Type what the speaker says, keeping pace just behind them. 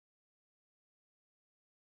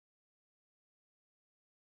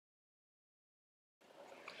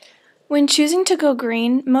When choosing to go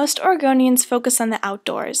green, most Oregonians focus on the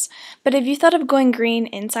outdoors, but have you thought of going green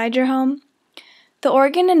inside your home? The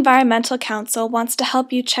Oregon Environmental Council wants to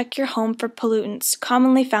help you check your home for pollutants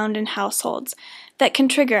commonly found in households that can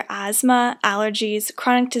trigger asthma, allergies,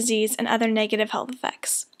 chronic disease, and other negative health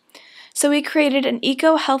effects. So we created an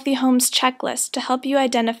Eco-Healthy Homes checklist to help you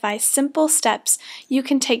identify simple steps you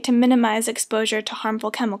can take to minimize exposure to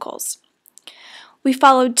harmful chemicals. We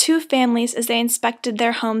followed 2 families as they inspected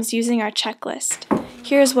their homes using our checklist.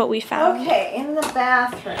 Here's what we found. Okay, in the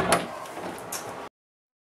bathroom.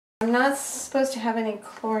 I'm not supposed to have any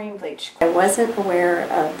chlorine bleach. I wasn't aware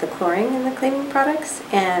of the chlorine in the cleaning products,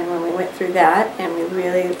 and when we went through that and we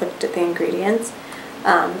really looked at the ingredients,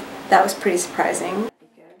 that was pretty surprising.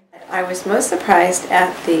 I was most surprised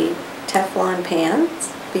at the Teflon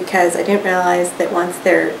pans because I didn't realize that once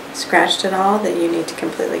they're scratched at all that you need to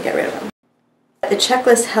completely get rid of them. The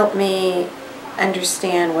checklist helped me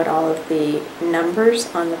understand what all of the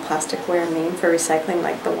numbers on the plasticware mean for recycling,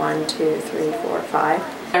 like the 1, 2, 3, 4,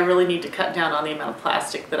 5. I really need to cut down on the amount of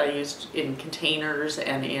plastic that I used in containers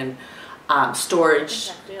and in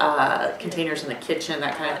storage containers in the kitchen,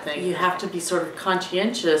 that kind of thing. You have to be sort of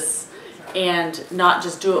conscientious and not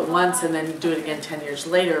just do it once and then do it again 10 years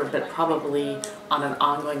later, but probably on an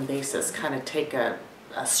ongoing basis kind of take a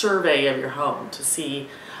survey of your home to see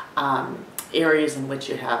areas in which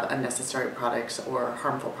you have unnecessary products or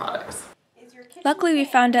harmful products. Luckily, we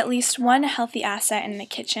found at least one healthy asset in the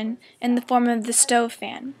kitchen in the form of the stove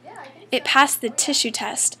fan. It passed the tissue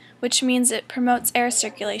test, which means it promotes air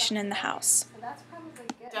circulation in the house.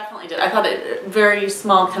 Definitely did. I thought it very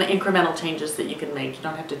small kind of incremental changes that you can make. You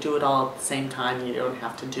don't have to do it all at the same time. You don't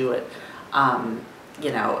have to do it,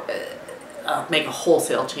 make a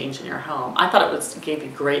wholesale change in your home. I thought it gave you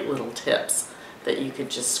great little tips that you could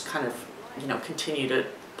just kind of, continue to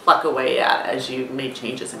pluck away at as you made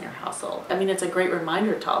changes in your household. I mean, it's a great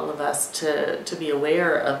reminder to all of us to be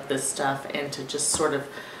aware of this stuff and to just sort of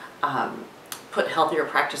put healthier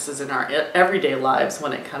practices in our everyday lives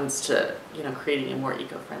when it comes to, creating a more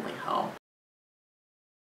eco-friendly home.